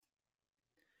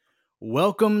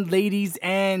Welcome, ladies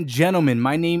and gentlemen.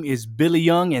 My name is Billy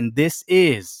Young, and this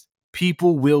is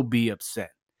People Will Be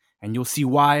Upset. And you'll see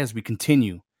why as we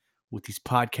continue with these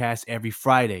podcasts every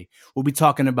Friday. We'll be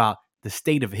talking about the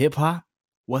state of hip hop,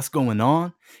 what's going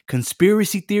on,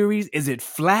 conspiracy theories. Is it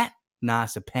flat? Nah,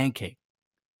 it's a pancake.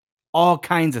 All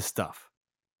kinds of stuff.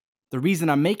 The reason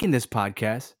I'm making this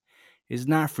podcast is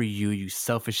not for you, you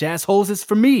selfish assholes. It's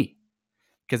for me.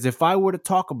 Because if I were to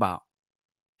talk about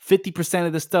 50%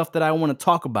 of the stuff that I want to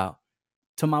talk about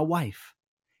to my wife,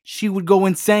 she would go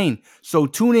insane. So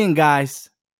tune in, guys,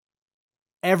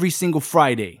 every single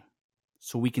Friday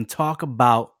so we can talk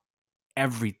about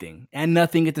everything and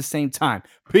nothing at the same time.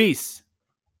 Peace.